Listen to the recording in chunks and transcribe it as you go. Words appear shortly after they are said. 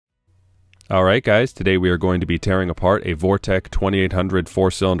Alright guys, today we are going to be tearing apart a Vortec 2800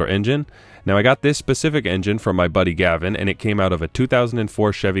 4-cylinder engine. Now I got this specific engine from my buddy Gavin, and it came out of a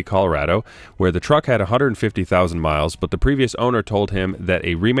 2004 Chevy Colorado where the truck had 150,000 miles, but the previous owner told him that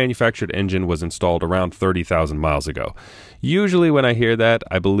a remanufactured engine was installed around 30,000 miles ago. Usually when I hear that,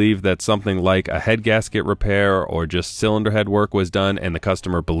 I believe that something like a head gasket repair or just cylinder head work was done and the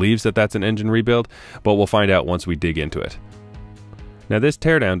customer believes that that's an engine rebuild, but we'll find out once we dig into it. Now this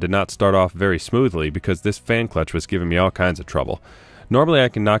teardown did not start off very smoothly because this fan clutch was giving me all kinds of trouble. Normally I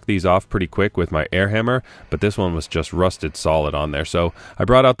can knock these off pretty quick with my air hammer, but this one was just rusted solid on there. So I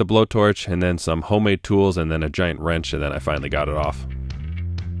brought out the blowtorch and then some homemade tools and then a giant wrench, and then I finally got it off.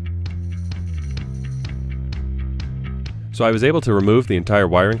 So I was able to remove the entire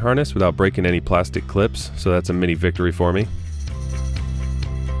wiring harness without breaking any plastic clips, so that's a mini victory for me.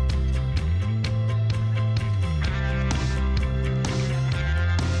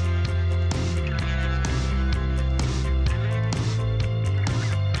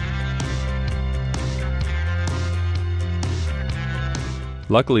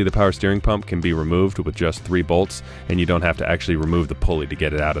 Luckily, the power steering pump can be removed with just 3 bolts, and you don't have to actually remove the pulley to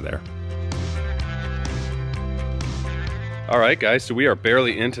get it out of there. Alright guys, so we are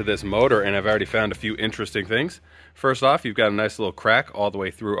barely into this motor and I've already found a few interesting things. First off, you've got a nice little crack all the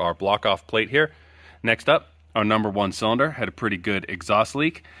way through our block-off plate here. Next up, our number 1 cylinder had a pretty good exhaust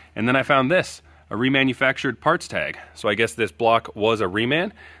leak. And then I found this, a remanufactured parts tag. So I guess this block was a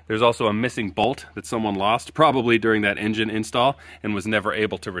reman. There's also a missing bolt that someone lost, probably during that engine install, and was never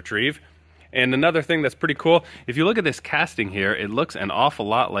able to retrieve. And another thing that's pretty cool, if you look at this casting here, it looks an awful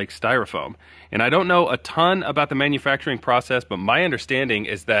lot like styrofoam. And I don't know a ton about the manufacturing process, but my understanding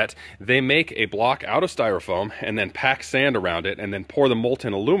is that they make a block out of styrofoam and then pack sand around it and then pour the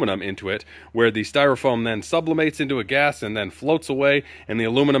molten aluminum into it, where the styrofoam then sublimates into a gas and then floats away, and the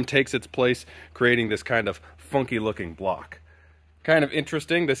aluminum takes its place, creating this kind of funky looking block. Kind of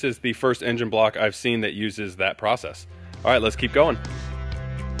interesting. This is the first engine block I've seen that uses that process. All right, let's keep going.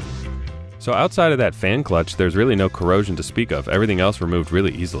 So outside of that fan clutch, there's really no corrosion to speak of. Everything else removed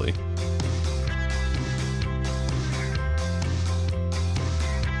really easily.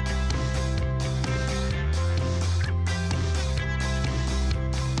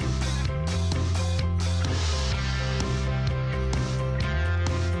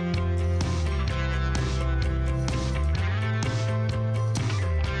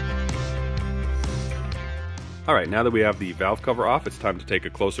 Alright, now that we have the valve cover off, it's time to take a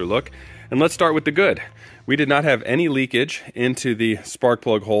closer look. And let's start with the good. We did not have any leakage into the spark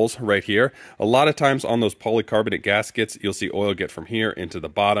plug holes right here. A lot of times on those polycarbonate gaskets, you'll see oil get from here into the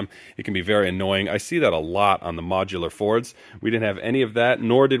bottom. It can be very annoying. I see that a lot on the modular Fords. We didn't have any of that,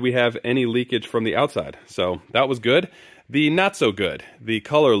 nor did we have any leakage from the outside. So that was good. The not so good, the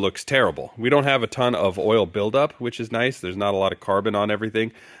color looks terrible. We don't have a ton of oil buildup, which is nice. There's not a lot of carbon on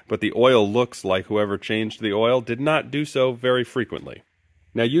everything, but the oil looks like whoever changed the oil did not do so very frequently.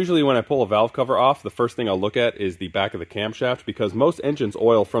 Now usually when I pull a valve cover off, the first thing I'll look at is the back of the camshaft, because most engines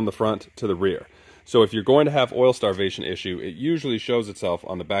oil from the front to the rear. So if you're going to have oil starvation issue, it usually shows itself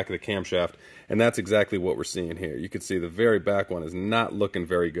on the back of the camshaft, and that's exactly what we're seeing here. You can see the very back one is not looking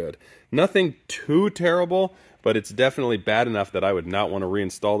very good. Nothing too terrible, but it's definitely bad enough that I would not want to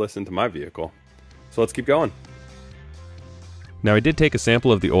reinstall this into my vehicle. So let's keep going. Now I did take a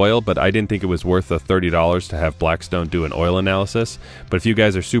sample of the oil, but I didn't think it was worth the $30 to have Blackstone do an oil analysis. But if you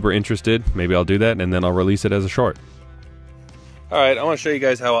guys are super interested, maybe I'll do that and then I'll release it as a short. Alright, I want to show you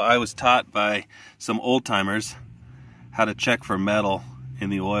guys how I was taught by some old timers how to check for metal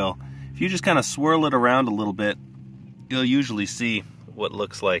in the oil. If you just kind of swirl it around a little bit, you'll usually see what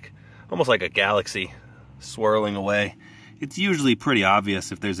looks like almost like a galaxy swirling away. It's usually pretty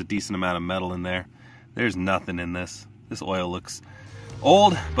obvious if there's a decent amount of metal in there. There's nothing in this. This oil looks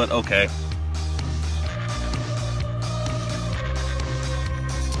old, but okay.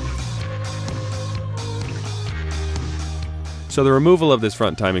 So the removal of this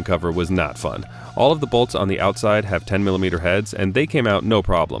front timing cover was not fun. All of the bolts on the outside have 10mm heads, and they came out no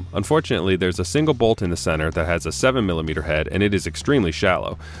problem. Unfortunately, there's a single bolt in the center that has a 7mm head, and it is extremely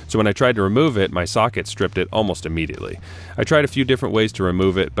shallow. So when I tried to remove it, my socket stripped it almost immediately. I tried a few different ways to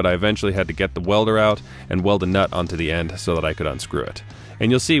remove it, but I eventually had to get the welder out and weld a nut onto the end so that I could unscrew it. And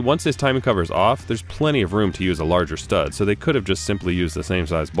you'll see, once this timing cover is off, there's plenty of room to use a larger stud, so they could have just simply used the same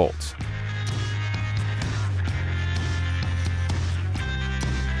size bolts.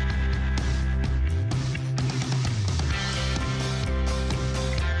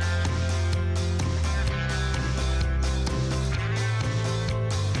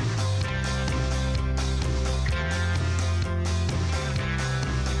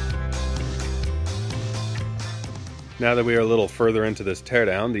 Now that we are a little further into this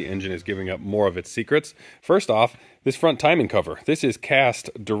teardown, the engine is giving up more of its secrets. First off, this front timing cover. This is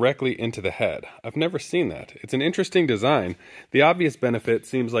cast directly into the head. I've never seen that. It's an interesting design. The obvious benefit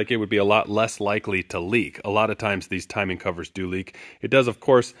seems like it would be a lot less likely to leak. A lot of times these timing covers do leak. It does, of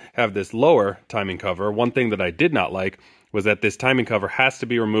course, have this lower timing cover. One thing that I did not like was that this timing cover has to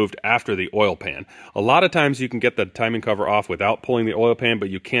be removed after the oil pan. A lot of times you can get the timing cover off without pulling the oil pan, but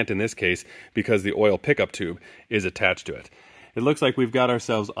you can't in this case because the oil pickup tube is attached to it. It looks like we've got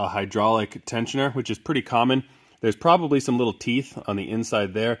ourselves a hydraulic tensioner, which is pretty common. There's probably some little teeth on the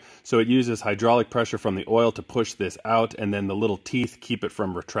inside there, so it uses hydraulic pressure from the oil to push this out, and then the little teeth keep it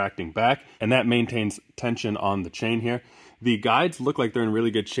from retracting back, and that maintains tension on the chain here. The guides look like they're in really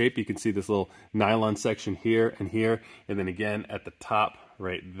good shape. You can see this little nylon section here, and then again at the top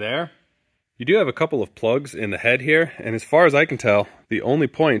right there. You do have a couple of plugs in the head here, and as far as I can tell, the only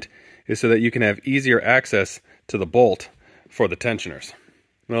point is so that you can have easier access to the bolt for the tensioners.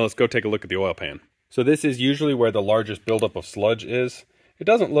 Now let's go take a look at the oil pan. So this is usually where the largest buildup of sludge is. It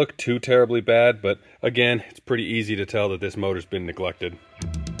doesn't look too terribly bad, but again, it's pretty easy to tell that this motor's been neglected.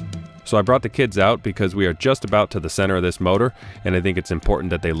 So I brought the kids out because we are just about to the center of this motor, and I think it's important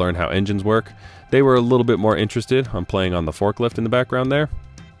that they learn how engines work. They were a little bit more interested on playing on the forklift in the background there.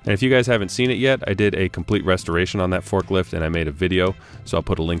 And if you guys haven't seen it yet, I did a complete restoration on that forklift and I made a video, so I'll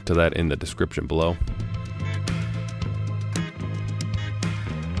put a link to that in the description below.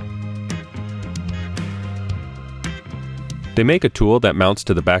 They make a tool that mounts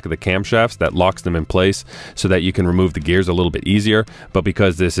to the back of the camshafts that locks them in place so that you can remove the gears a little bit easier, but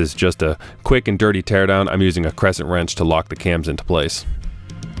because this is just a quick and dirty teardown, I'm using a crescent wrench to lock the cams into place.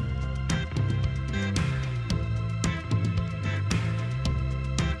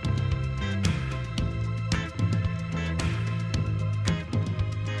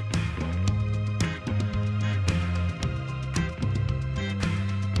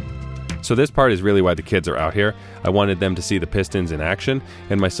 So this part is really why the kids are out here. I wanted them to see the pistons in action,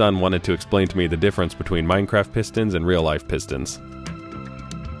 and my son wanted to explain to me the difference between Minecraft pistons and real-life pistons.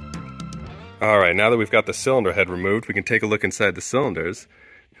 Alright, now that we've got the cylinder head removed, we can take a look inside the cylinders,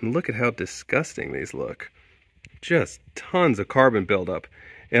 and look at how disgusting these look. Just tons of carbon buildup.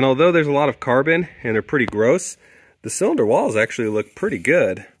 And although there's a lot of carbon, and they're pretty gross, the cylinder walls actually look pretty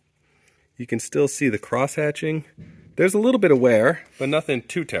good. You can still see the cross-hatching. There's a little bit of wear, but nothing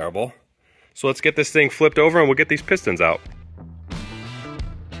too terrible. So let's get this thing flipped over and we'll get these pistons out.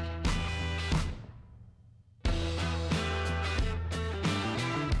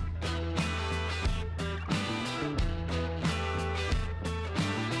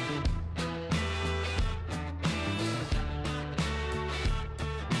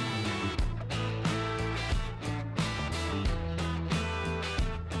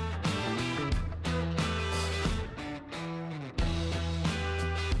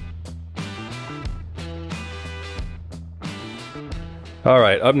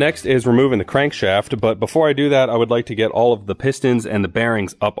 Alright, up next is removing the crankshaft, but before I do that, I would like to get all of the pistons and the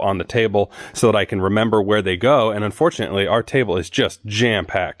bearings up on the table so that I can remember where they go, and unfortunately, our table is just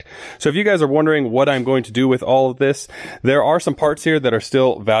jam-packed. So if you guys are wondering what I'm going to do with all of this, there are some parts here that are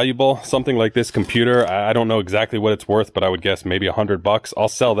still valuable. Something like this computer, I don't know exactly what it's worth, but I would guess maybe $100. I'll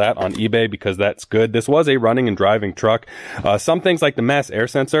sell that on eBay because that's good. This was a running and driving truck. Some things like the mass air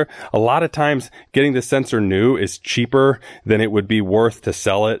sensor, a lot of times getting the sensor new is cheaper than it would be worth to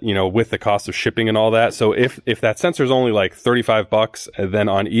sell it, you know, with the cost of shipping and all that. So if that sensor is only like $35, then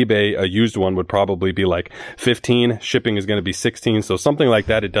on eBay a used one would probably be like 15. Shipping is going to be 16. So something like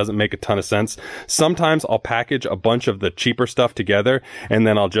that, it doesn't make a ton of sense. Sometimes I'll package a bunch of the cheaper stuff together and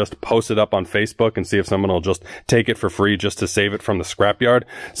then I'll just post it up on Facebook and see if someone will just take it for free just to save it from the scrapyard.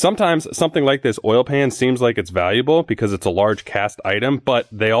 Sometimes something like this oil pan seems like it's valuable because it's a large cast item, but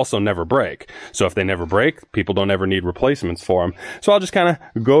they also never break. So if they never break, people don't ever need replacements for them. So I'll just kind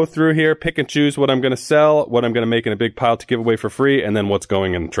of go through here, pick and choose what I'm going to sell, what I'm going to make in a big pile to give away for free, and then what's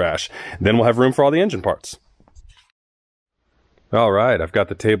going in the trash. Then we'll have room for all the engine parts. All right, I've got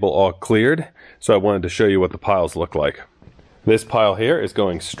the table all cleared, so I wanted to show you what the piles look like. This pile here is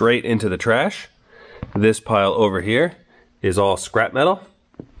going straight into the trash. This pile over here is all scrap metal.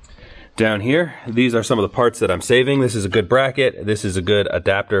 Down here, these are some of the parts that I'm saving. This is a good bracket. This is a good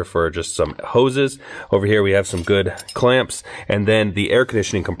adapter for just some hoses. Over here we have some good clamps, and then the air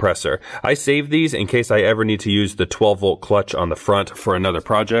conditioning compressor. I saved these in case I ever need to use the 12-volt clutch on the front for another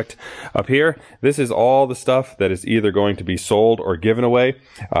project. Up here, this is all the stuff that is either going to be sold or given away.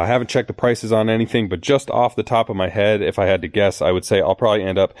 I haven't checked the prices on anything, but just off the top of my head, if I had to guess, I would say I'll probably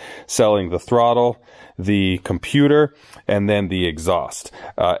end up selling the throttle, the computer, and then the exhaust.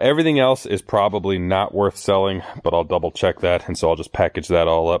 Everything else else is probably not worth selling, but I'll double check that, and so I'll just package that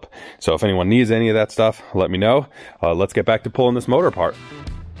all up. So if anyone needs any of that stuff, let me know. Let's get back to pulling this motor apart.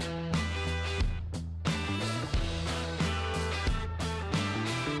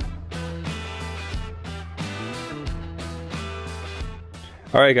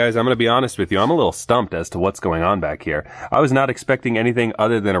 Alright guys, I'm going to be honest with you, I'm a little stumped as to what's going on back here. I was not expecting anything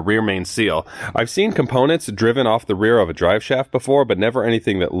other than a rear main seal. I've seen components driven off the rear of a drive shaft before, but never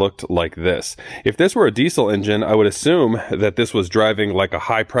anything that looked like this. If this were a diesel engine, I would assume that this was driving like a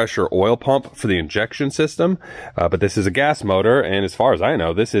high pressure oil pump for the injection system, but this is a gas motor, and as far as I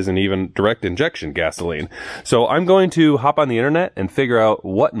know, this isn't even direct injection gasoline. So I'm going to hop on the internet and figure out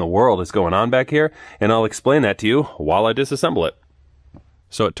what in the world is going on back here, and I'll explain that to you while I disassemble it.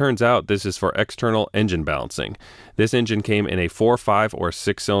 So it turns out this is for external engine balancing. This engine came in a 4, 5, or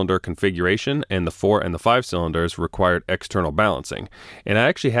 6-cylinder configuration, and the 4 and the 5 cylinders required external balancing. And I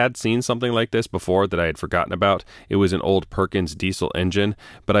actually had seen something like this before that I had forgotten about. It was an old Perkins diesel engine,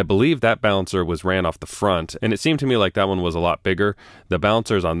 but I believe that balancer was ran off the front, and it seemed to me like that one was a lot bigger. The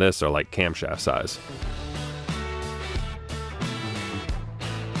balancers on this are like camshaft size.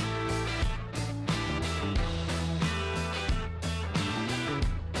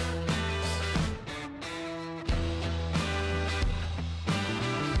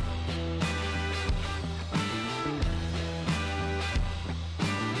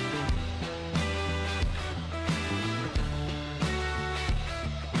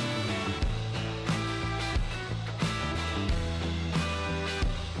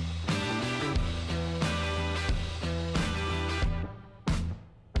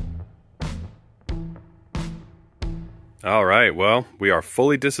 All right, well, we are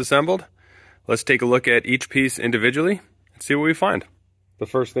fully disassembled. Let's take a look at each piece individually and see what we find. The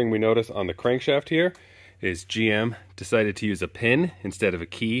first thing we notice on the crankshaft here is GM decided to use a pin instead of a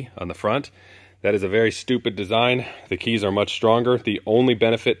key on the front. That is a very stupid design. The keys are much stronger. The only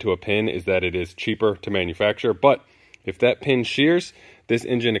benefit to a pin is that it is cheaper to manufacture, but if that pin shears, this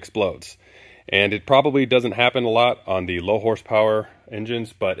engine explodes. And it probably doesn't happen a lot on the low horsepower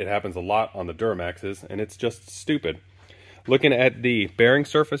engines, but it happens a lot on the Duramaxes, and it's just stupid. Looking at the bearing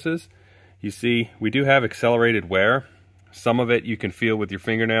surfaces, you see we do have accelerated wear. Some of it you can feel with your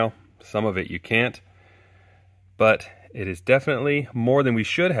fingernail, some of it you can't. But it is definitely more than we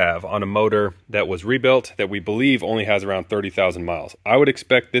should have on a motor that was rebuilt that we believe only has around 30,000 miles. I would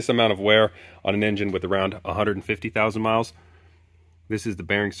expect this amount of wear on an engine with around 150,000 miles. This is the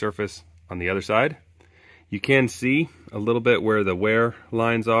bearing surface on the other side. You can see a little bit where the wear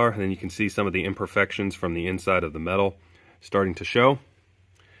lines are, and then you can see some of the imperfections from the inside of the metal starting to show.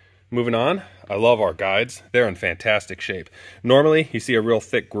 Moving on, I love our guides. They're in fantastic shape. Normally, you see a real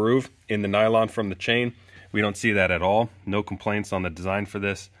thick groove in the nylon from the chain. We don't see that at all. No complaints on the design for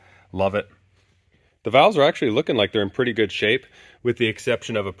this. Love it. The valves are actually looking like they're in pretty good shape, with the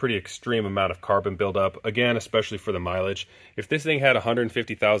exception of a pretty extreme amount of carbon buildup, again, especially for the mileage. If this thing had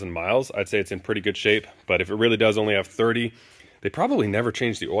 150,000 miles, I'd say it's in pretty good shape, but if it really does only have 30, they probably never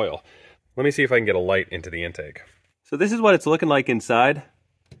changed the oil. Let me see if I can get a light into the intake. So this is what it's looking like inside.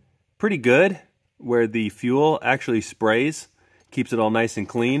 Pretty good, where the fuel actually sprays, keeps it all nice and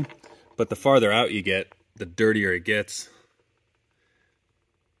clean, but the farther out you get, the dirtier it gets.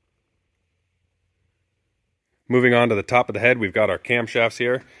 Moving on to the top of the head, we've got our camshafts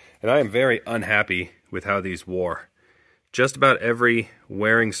here, and I am very unhappy with how these wore. Just about every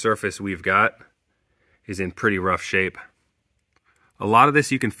wearing surface we've got is in pretty rough shape. A lot of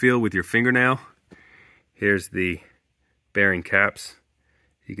this you can feel with your fingernail. Here's the bearing caps.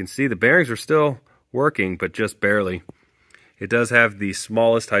 You can see the bearings are still working, but just barely. It does have the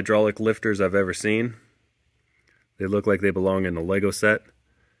smallest hydraulic lifters I've ever seen. They look like they belong in a Lego set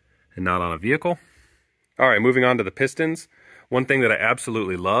and not on a vehicle. All right, moving on to the pistons. One thing that I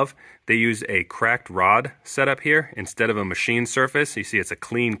absolutely love, they use a cracked rod setup here instead of a machine surface. You see it's a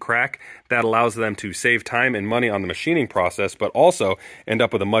clean crack. That allows them to save time and money on the machining process, but also end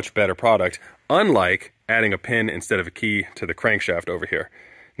up with a much better product, unlike adding a pin instead of a key to the crankshaft over here.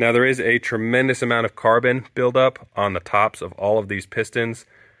 Now there is a tremendous amount of carbon buildup on the tops of all of these pistons.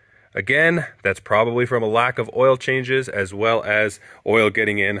 Again, that's probably from a lack of oil changes as well as oil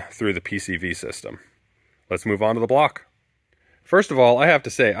getting in through the PCV system. Let's move on to the block. First of all, I have to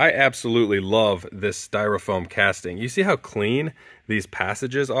say, I absolutely love this styrofoam casting. You see how clean these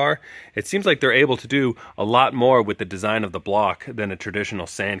passages are? It seems like they're able to do a lot more with the design of the block than a traditional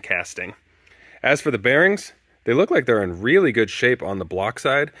sand casting. As for the bearings, they look like they're in really good shape on the block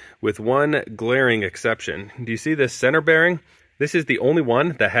side, with one glaring exception. Do you see this center bearing? This is the only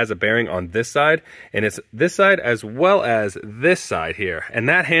one that has a bearing on this side, and it's this side as well as this side here, and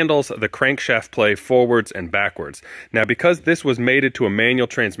that handles the crankshaft play forwards and backwards. Now, because this was mated to a manual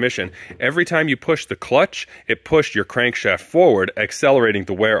transmission, every time you push the clutch, it pushed your crankshaft forward, accelerating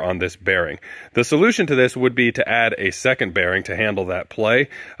the wear on this bearing. The solution to this would be to add a second bearing to handle that play,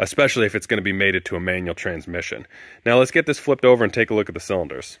 especially if it's going to be mated to a manual transmission. Now let's get this flipped over and take a look at the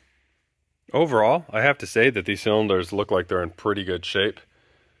cylinders. Overall, I have to say that these cylinders look like they're in pretty good shape.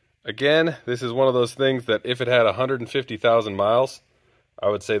 Again, this is one of those things that if it had 150,000 miles, I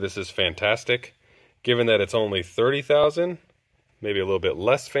would say this is fantastic. Given that it's only 30,000, maybe a little bit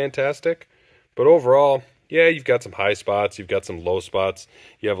less fantastic. But overall, yeah, you've got some high spots, you've got some low spots,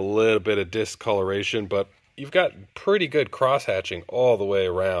 you have a little bit of discoloration, but you've got pretty good cross-hatching all the way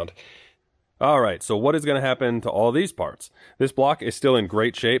around. Alright, so what is going to happen to all these parts? This block is still in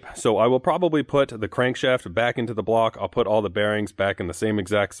great shape, so I will probably put the crankshaft back into the block. I'll put all the bearings back in the same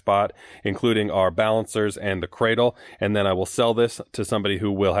exact spot, including our balancers and the cradle, and then I will sell this to somebody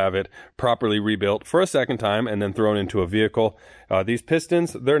who will have it properly rebuilt for a second time and then thrown into a vehicle. These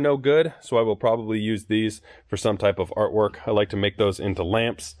pistons, they're no good, so I will probably use these for some type of artwork. I like to make those into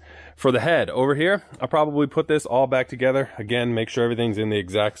lamps. For the head over here, I'll probably put this all back together. Again, make sure everything's in the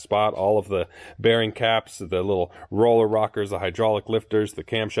exact spot. All of the bearing caps, the little roller rockers, the hydraulic lifters, the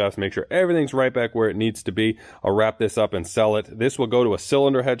camshafts, make sure everything's right back where it needs to be. I'll wrap this up and sell it. This will go to a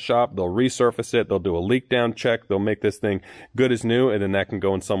cylinder head shop. They'll resurface it. They'll do a leak down check. They'll make this thing good as new, and then that can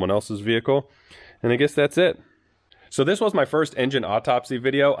go in someone else's vehicle. And I guess that's it. So this was my first engine autopsy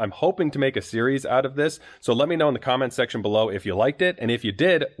video. I'm hoping to make a series out of this, so let me know in the comment section below if you liked it, and if you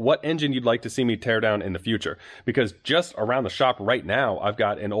did, what engine you'd like to see me tear down in the future. Because just around the shop right now, I've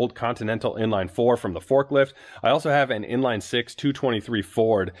got an old Continental inline 4 from the Forklift. I also have an inline 6 223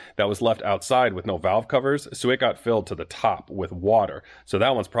 Ford that was left outside with no valve covers, so it got filled to the top with water. So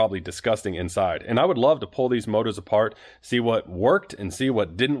that one's probably disgusting inside. And I would love to pull these motors apart, see what worked and see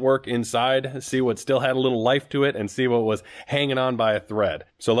what didn't work inside, see what still had a little life to it, and see what was hanging on by a thread.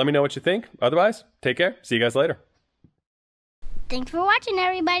 So let me know what you think. Otherwise, take care. See you guys later. Thanks for watching,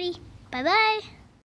 everybody. Bye-bye.